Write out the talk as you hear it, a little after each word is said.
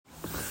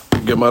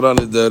Gemara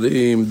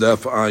Nedarim,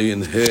 Daf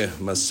Ayin He,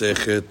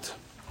 Masechet,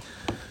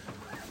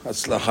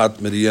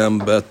 Hatzlachat Miriam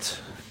bat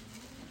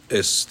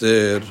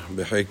Esther,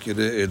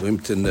 Behekire Elohim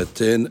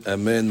Tenaten,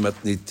 Amen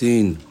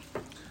Matnitin.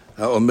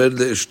 האומר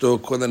לאשתו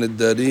כל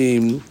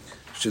הנדרים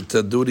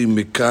שתדורי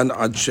מכאן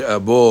עד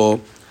שאבוא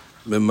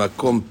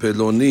ממקום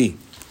פלוני.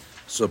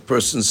 So a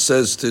person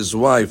says to his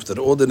wife that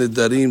all the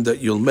nedarim that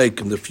you'll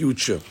make in the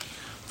future,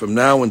 from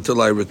now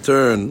until I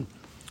return,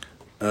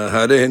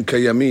 harehen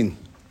kayamin.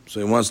 So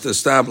he wants to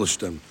establish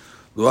them.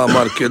 Lo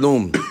amar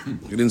kelum.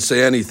 He didn't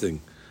say anything.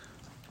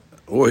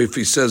 Or if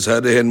he says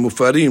harehen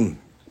mufarim.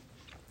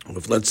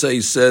 If let's say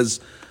he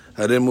says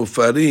harehen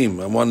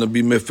mufarim, I want to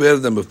be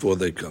mefer them before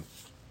they come.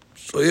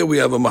 So here we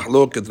have a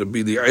mahloket. Rabbi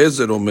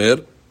Eliezer Omer,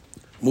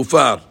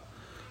 mufar.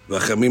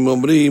 V'chamim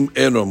omrim,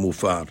 eno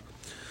mufar.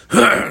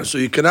 So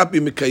you cannot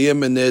be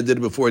mekayem a neder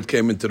before it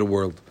came into the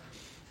world.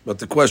 But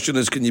the question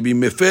is, can you be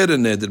mefer a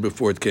neder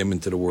before it came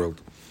into the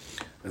world?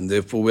 And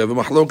therefore we have a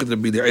mahloket.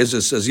 Rabbi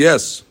Eliezer says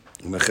yes.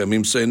 And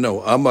V'chamim say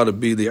no. Amar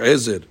Rabbi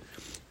Eliezer,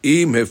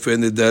 im hefer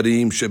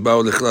nedarim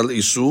sheba'u lechlal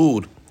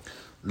isur,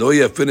 lo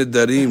yafer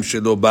nedarim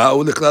shelo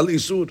ba'u lechlal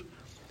isur.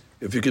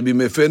 If you could be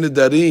mefer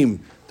nedarim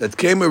that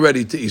came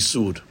already to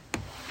Isur,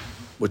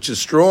 which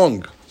is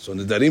strong. So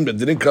Nedarim that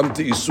didn't come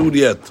to Isur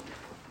yet.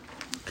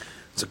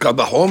 It's a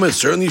Kabahomer,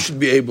 certainly you should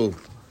be able.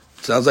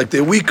 Sounds like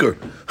they're weaker.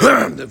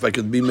 If I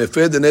could be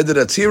Mefer the Neder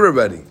that's here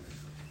already,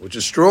 which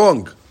is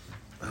strong.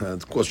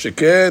 Of course,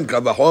 Sheken,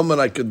 Kabahomer,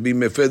 I could be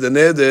Mefer the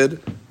Neder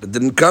that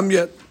didn't come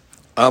yet.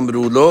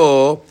 Amru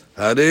lo,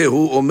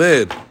 Harehu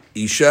Omer,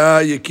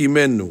 Isha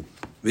Yekimenu,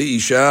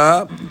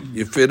 Isha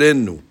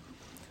Yeferenu.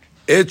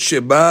 Et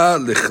sheba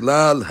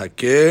lechlal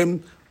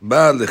hakem,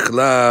 ba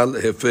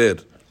lechlal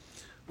hefer.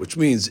 Which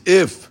means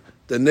if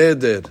the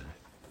neder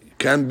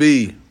can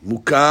be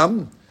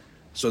mukam,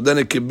 so then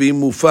it can be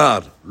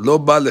mufar. Lo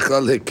ba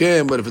lechlal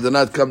hakem, but if it did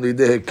not come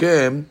lidei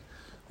hakem,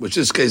 which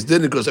this case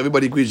didn't, because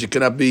everybody agrees you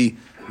cannot be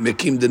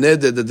mekim the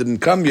neder that didn't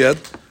come yet,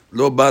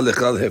 lo ba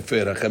lechlal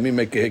hefer. Hachamim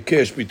make a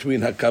hekesh between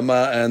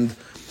hakama and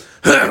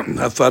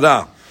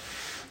hafara.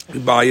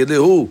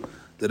 Ba'yelehu,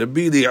 the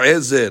Rabbi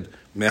Eliezer,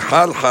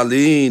 mehal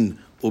halin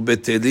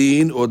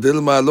ubetelin or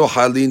dilma lo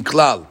halin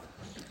klal.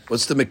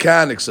 What's the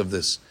mechanics of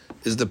this?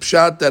 Is the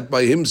pshat that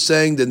by him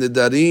saying the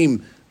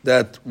nedarim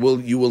that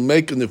you will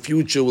make in the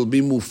future will be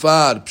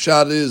mufar?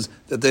 Pshat is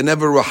that they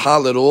never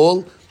rahal at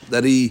all.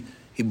 That he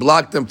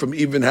blocked them from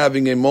even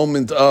having a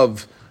moment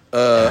of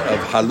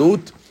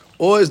halut.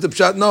 Or is the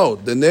pshat no?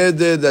 The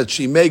neder that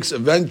she makes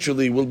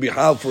eventually will be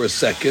hal for a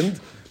second,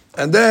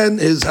 and then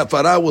his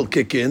hafara will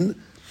kick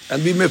in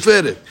and be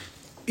meferet.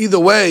 Either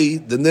way,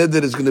 the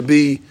neder is going to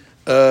be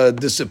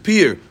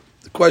disappear.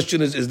 The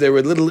question is there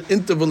a little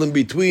interval in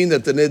between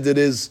that the neder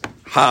is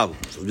hal?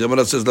 So the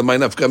Gemara says the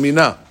ma'inaf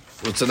kamina.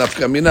 What's an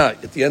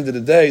afkamina? At the end of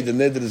the day, the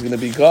neder is going to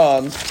be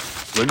gone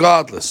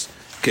regardless.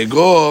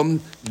 Kegom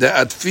de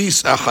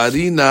atfis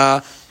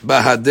acharina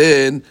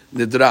bahaden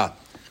nidra.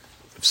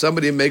 If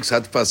somebody makes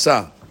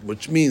hatfasa,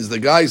 which means the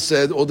guy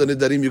said all the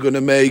nedarim you're going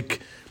to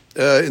make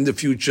in the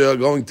future are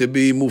going to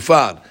be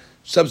mufar.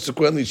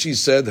 Subsequently, she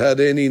said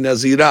hareni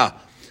nazira.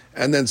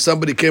 And then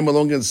somebody came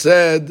along and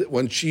said,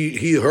 when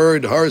he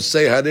heard her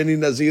say Hareni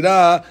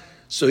Nazira,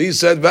 so he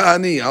said,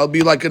 Va'ani, I'll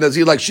be like a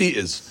Nazir like she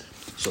is.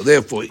 So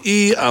therefore,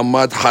 I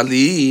amad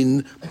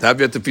halin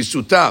tavyat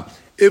fisuta.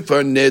 If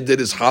her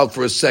neder is hal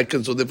for a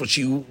second, so therefore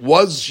she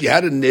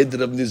had a neder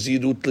of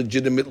Nazirut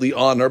legitimately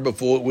on her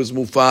before it was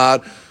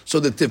mufar. So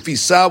the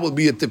tefisa will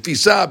be a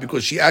tefisa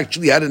because she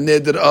actually had a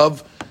neder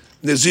of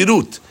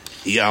Nazirut.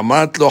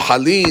 Iamat lo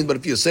halin, but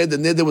if you say the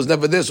neder was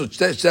never there, so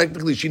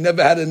technically she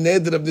never had a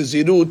neder of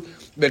Nazirut,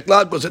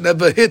 because it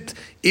never hit,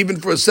 even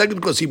for a second,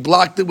 because he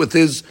blocked it with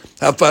his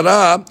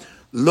hafara,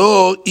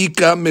 lo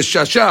ika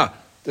meshasha.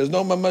 There's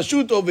no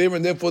mamashut over here,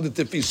 and therefore the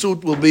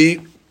tefisut will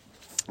be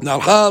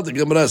nalchal. The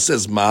Gemara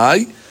says,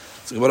 Mai.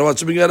 The Gemara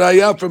wants to bring a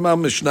raya from our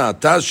Mishnah.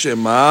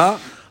 Tashema,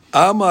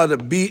 Amar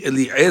Rabbi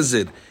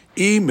Eliezer,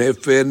 im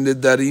hefer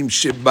nedarim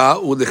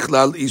sheba'u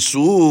lechlal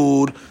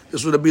isur.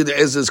 This is what Rabbi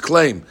Eliezer's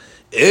claim.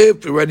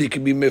 If already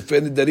can be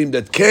mefer nedarim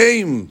that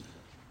came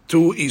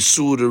to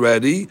Isur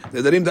already,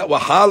 nedarim that were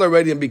hal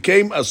already and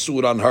became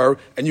Asur on her,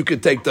 and you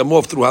can take them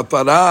off through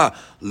hafara,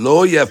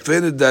 lo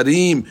yafer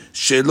nedarim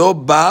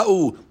shelo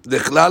ba'u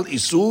lechlal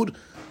Isur.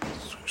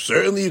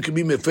 Certainly you can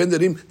be mefer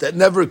nedarim that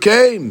never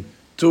came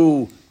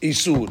to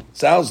Isur.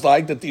 Sounds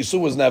like that the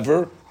Isur was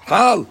never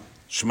hal.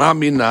 Shma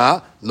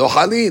mina lo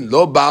halin,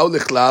 lo ba'u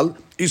lechlal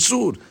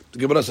Isur. The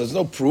Gemara says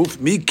no proof.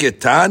 Mi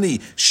ketani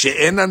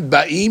she'enan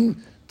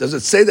ba'im. Does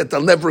it say that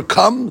they'll never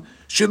come?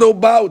 Shilo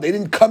ba'u, they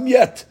didn't come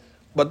yet.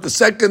 But the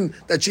second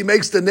that she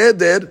makes the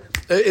neder,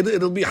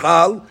 it'll be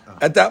hal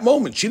at that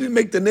moment. She didn't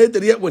make the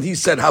neder yet when he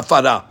said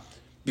hafara.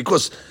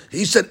 Because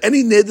he said,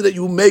 any neder that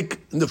you make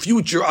in the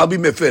future, I'll be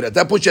mefer. At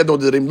that point, she had no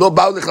nederim. Lo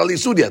ba'u lechlal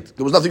isur yet.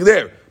 There was nothing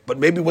there. But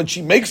maybe when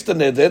she makes the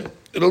neder,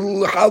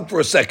 it'll hal for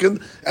a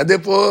second, and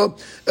therefore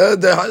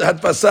the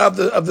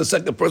hadfasa of the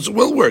second person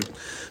will work.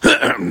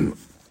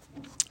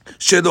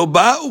 Shelo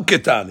ba'u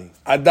ketani.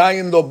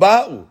 Adayin lo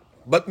ba'u.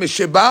 But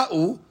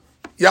Mesheba'u,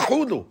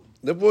 Yahulu.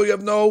 Therefore, you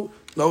have no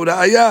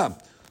ra'ayah.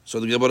 So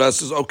the Gemara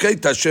says, okay,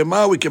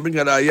 Tashema, we can bring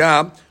a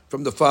ra'ayah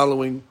from the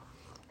following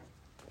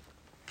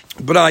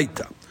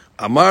Braita.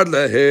 Amar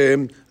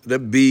lahem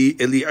Rabbi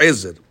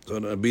Eliezer. So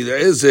Rabbi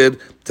Eliezer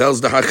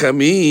tells the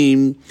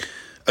Hachamim,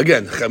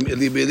 again, Rabbi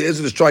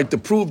Eliezer is trying to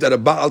prove that a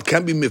Baal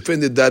can be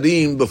mifin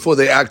nedarim before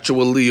they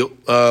actually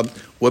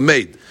were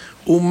made.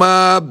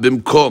 Uma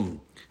bimkom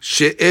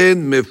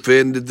she'en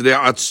mifin nedre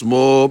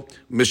atzmo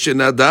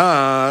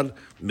mishenadar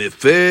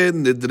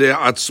mifin nedre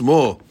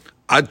atzmo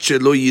ad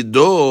shelo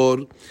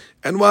yidor.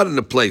 And what in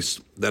a place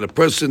that a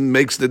person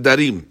makes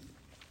nedarim?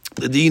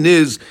 The deen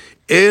is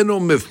eno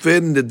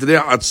mifin nedre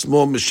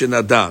atzmo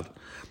mishenadar.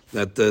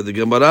 That the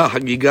Gemara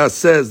Hagiga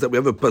says that we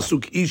have a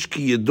pasuk ish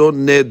ki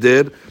yidon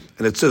neder,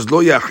 and it says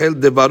lo yachel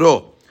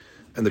devaro,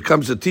 and it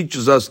comes to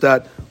teaches us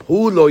that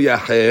hu lo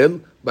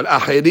yachel, but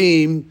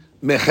acherim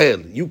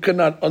mechel. You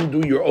cannot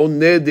undo your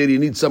own neder. You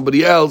need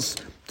somebody else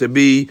to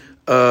be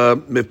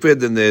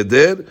mefed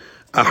neder.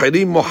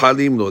 Acherim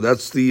mohalim lo.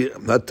 That's the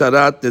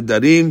hatarat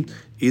nedarim,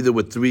 either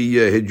with 3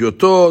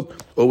 hidyotot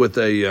or with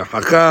a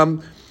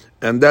hakam,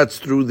 and that's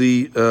through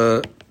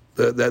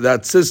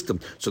that system.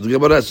 So the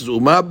Gemara says,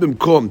 "Uma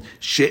bimkom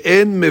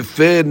she'en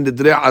mefer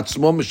nedre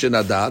atzmo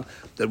mishenadar."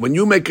 That when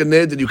you make a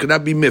neder, you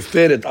cannot be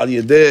meferet al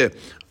yedeh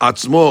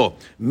atzmo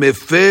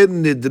mefer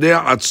nedre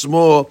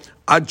atzmo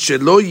ad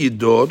shelo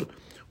yidor,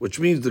 which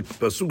means the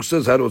pasuk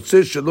says,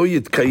 "Harotzeh shelo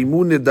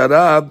yitkaimu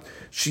nedarav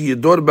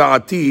sheyidor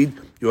ba'atid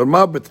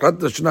yorma betrat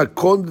lashna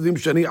kol nedim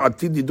shani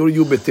atid yidor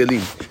yu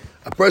betelim."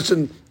 A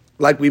person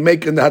like we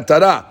make in the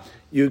Hatarah,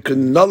 you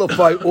can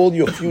nullify all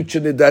your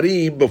future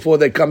nedarim before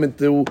they come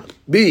into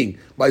being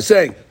by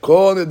saying,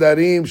 Kol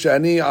nedarim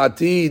shani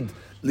atid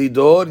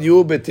lidor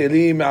yu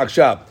betelim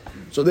ma'achshav.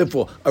 So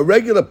therefore, a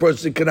regular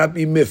person cannot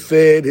be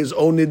mifed his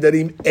own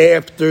nedarim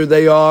after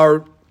they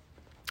are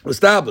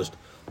established.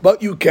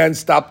 But you can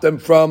stop them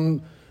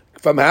from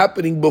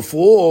happening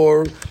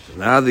before.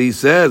 Now he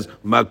says,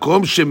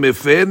 Makom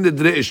shemifed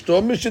nedre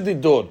ishto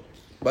mishadidor.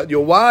 But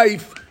your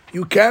wife,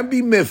 you can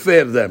be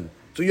mifed them.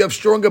 So you have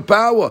stronger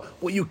power.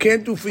 What you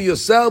can't do for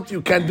yourself,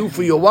 you can do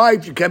for your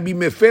wife. You can be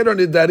mefer on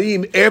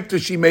nedarim after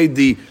she made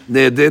the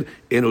neder.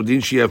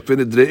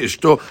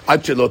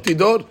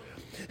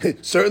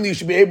 Certainly you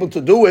should be able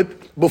to do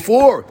it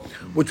before,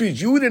 which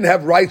means you didn't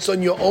have rights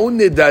on your own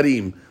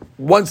nedarim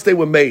once they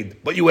were made,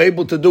 but you were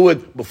able to do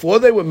it before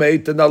they were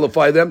made to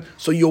nullify them.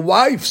 So your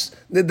wife's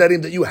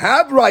nedarim, that you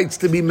have rights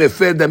to be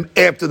mefer them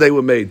after they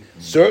were made.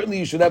 Certainly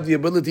you should have the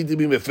ability to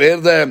be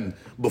mefer them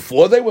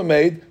before they were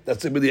made.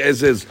 That's Ibn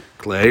Eliezer's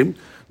claim.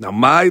 Now,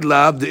 my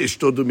love, the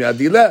ishto dumya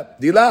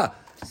dila.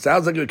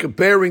 Sounds like you're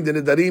comparing the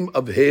nedarim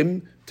of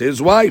him to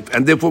his wife.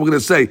 And therefore we're going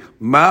to say,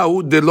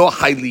 ma'u de lo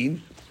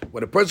hailin.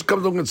 When a person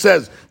comes along and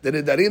says, the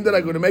nedarim that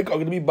I'm going to make are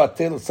going to be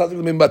batel, something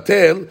going to be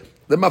batel,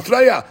 the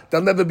mafraya,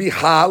 they'll never be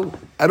hal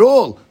at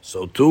all.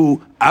 So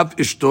too, av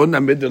ishton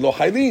amid de lo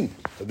hailin.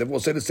 So therefore we'll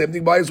say the same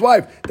thing by his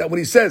wife. That when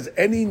he says,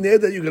 any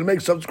neder that you're going to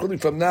make subsequently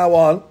from now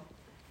on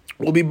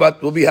will be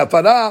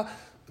hafara,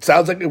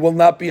 sounds like it will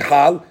not be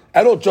hal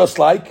at all, just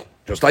like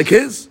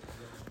his.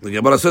 The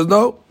Gemara says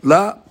no,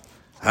 la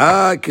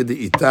ha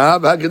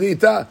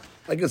kedita.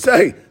 I can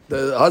say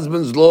the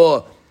husband's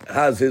law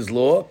has his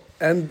law,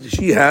 and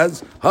she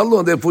has her law.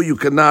 And therefore, you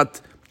cannot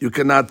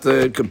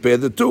compare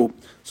the two.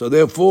 So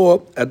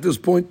therefore, at this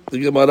point, the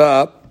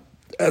Gemara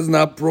has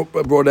not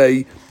brought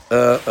a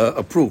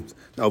approved.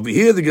 Now over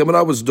here, the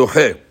Gemara was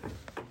dohe.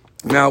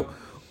 Now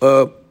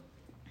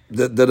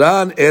the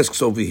Ran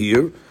asks over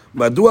here,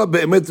 מדוע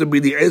באמת רבי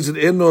אליעזר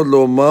אינו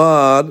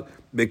לומר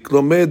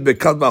לומד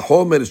בקל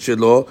וחומר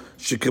שלו,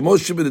 שכמו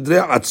שבנדרי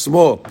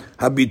עצמו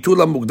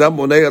הביטול המוקדם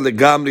מונע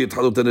לגמרי את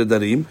חלות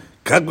הנדרים,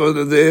 כך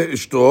בנדרי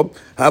אשתו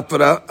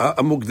ההפרה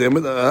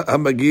המוקדמת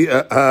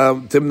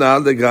תמנע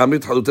לגמרי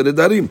את חלות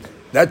הנדרים.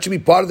 That should be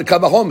part of the Kal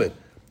Vachomer.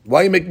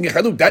 Why are you making a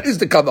chaluk? That is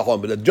the Kal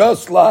Vachomer.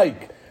 Just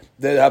like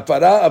the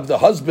hafara of the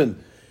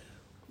husband,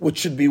 which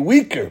should be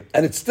weaker,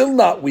 and it's still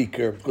not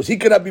weaker, because he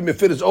cannot be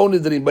mefir his own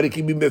nidarim, but he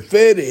can be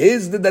mefir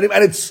his nidarim,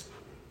 and it's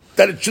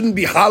that it shouldn't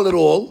be hal at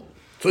all,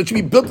 so it should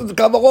be built into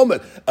Kal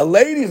Vachomer. A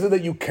lady said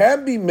that you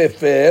can be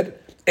mefir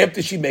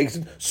after she makes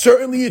it,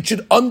 certainly it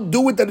should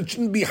undo it, that it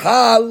shouldn't be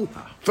hal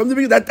from the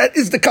beginning. That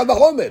is the Kal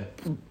Vachomer.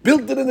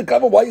 Built it in the Kal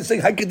Vachomer. Why are you saying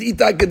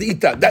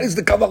hakadita? That is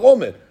the Kal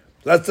Vachomer.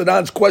 That's the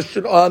Ran's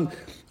question on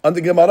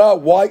the Gemara.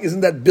 Why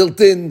isn't that built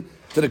in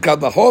to the Kal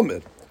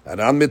Vachomer?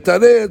 Ran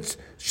mitaretz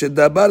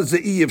shedabar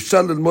ze'i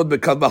yefshar lelmod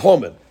bekal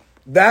vachomer.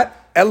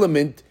 That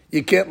element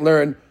you can't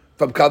learn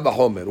from Kal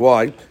Vachomer.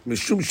 Why?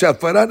 Mishum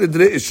shafara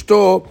nedre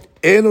ishto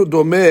eno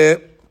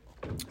domeh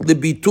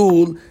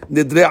lebitul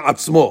nedre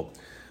atzmo.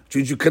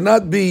 Which you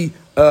cannot be.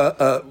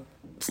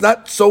 It's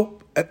not so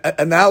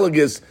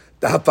analogous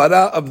the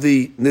hafara of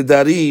the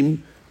nedarim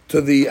to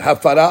the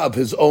hafara of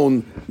his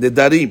own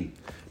nedarim.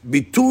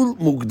 Bitul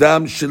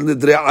mugdam shel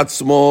nedre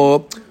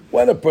atzmo.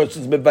 When a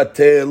person's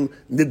mevatel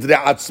nidre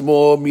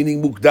atzmo,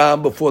 meaning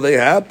mukdam before they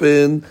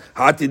happen,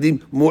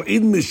 hatidim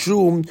mo'id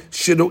mishum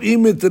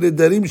sheroim et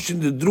nedarim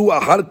shenidru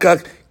achar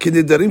kach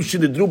kenedarim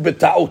shenidru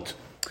betaut.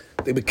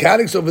 The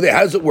mechanics over there,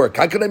 how does it work?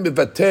 How can I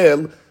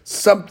mevatel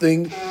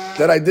something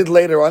that I did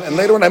later on, and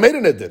later on I made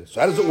a neder?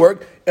 So how does it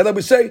work? And then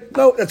we say,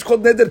 no, that's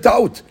called neder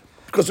ta'ut.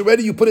 Because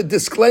already you put a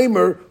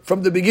disclaimer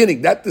from the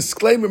beginning. That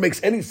disclaimer makes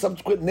any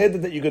subsequent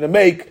neder that you're going to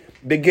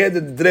make begin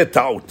the neder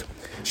ta'ut.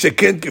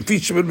 שכן כפי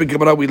שאומר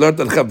בגמרא, we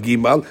learned על כף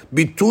גימל,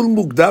 ביטול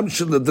מוקדם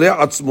של נדרי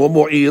עצמו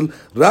מועיל,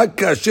 רק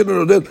כאשר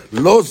הנודר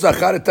לא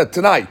זכר את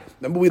התנאי.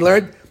 Remember we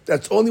learned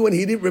that's only when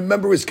he didn't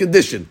remember his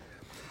condition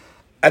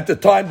at the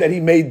time that he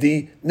made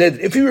the neder.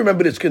 If he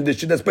remembered his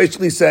condition, that's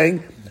basically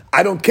saying,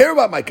 I don't care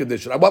about my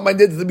condition. I want my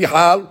neder to be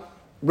hal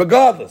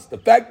regardless. The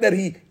fact that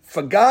he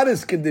forgot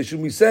his condition,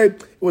 we say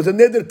it was a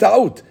neder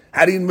ta'ut.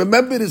 Had he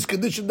remembered his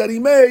condition that he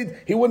made,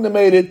 he wouldn't have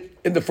made it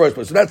in the first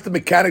place. So that's the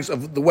mechanics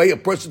of the way a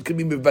person can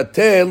be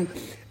mevatel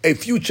a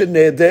future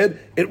neder.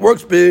 It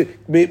works begedre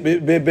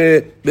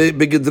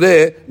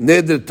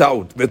neder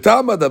ta'ut.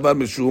 V'tama davar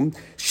mishum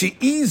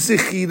she'i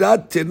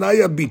zechirat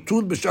tenai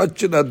habitul b'shat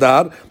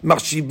shenadar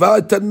machshiva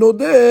et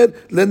hanoder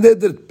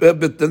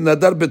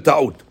leneder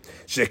בתעut.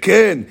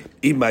 שכן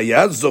אם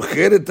היה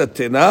זוכר את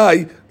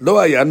התנאי לא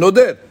היה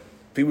נודר.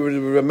 If he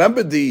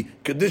remembered the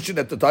condition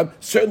at the time,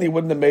 certainly he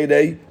wouldn't have made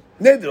a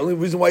neder. The only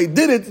reason why he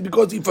did it is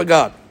because he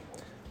forgot.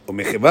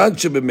 ומכיוון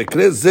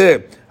שבמקרה זה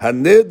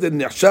הנדר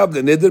נחשב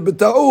לנדר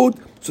בטעות,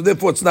 so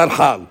therefore it's not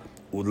חל.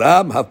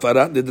 אולם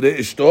הפרת נדרי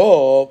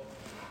אשתו,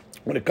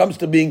 when it comes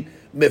to being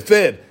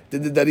מפר, the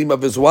נדרים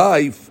of his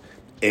wife,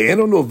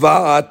 אינו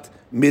נובעת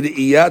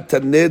מראיית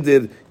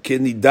הנדר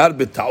כנידר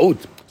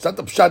בטעות. It's not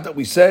the pshat that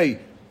we say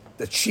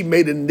that she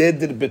made a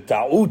neder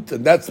b'ta'ut,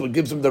 and that's what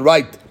gives him the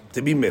right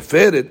to be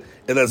meferet.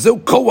 אלא זהו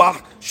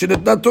כוח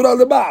שנתנה תורה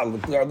לבעל.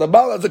 The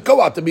בעל has a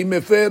כוח to be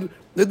מפר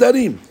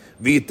נדרים.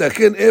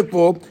 וייתכן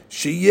איפה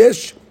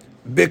שיש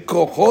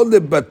בכוחו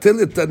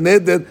לבטל את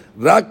הנדר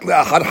רק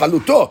לאחר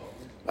חלוטו.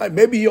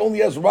 Maybe he only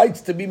has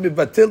rights to be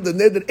mevatel the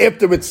neder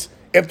after it's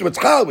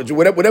chal, which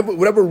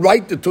whatever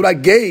right the Torah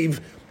gave,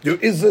 there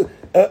is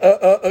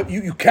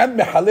you can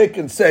mehalek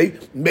and say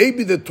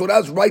maybe the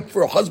Torah's right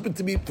for a husband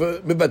to be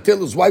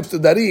mevatel his wife's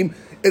nedarim,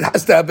 it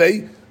has to have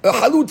a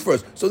halut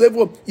first. So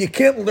therefore, you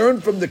can't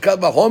learn from the Kal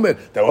Vachomer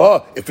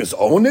that if it's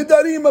own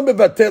nedarim, I'm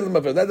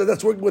mevatel.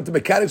 That's working with the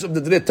mechanics of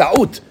the Dre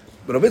Ta'ut.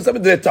 But if it's a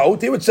Dre Ta'ut,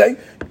 he would say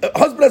a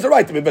husband has a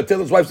right to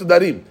mevatel his wife's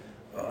nedarim.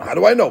 How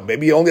do I know?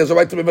 Maybe he only has a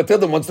right to mevatel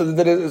them once the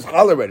neder is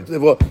chal already. So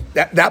therefore,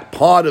 that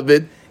part of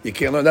it you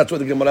can't learn. That's what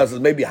the Gemara says.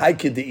 Maybe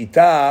haikid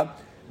de'ita,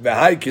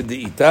 v'haikid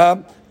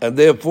de'ita, and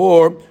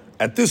therefore,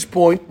 at this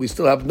point, we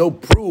still have no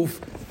proof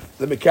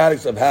the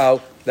mechanics of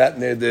how that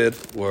neder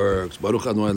works. Baruch Adonai.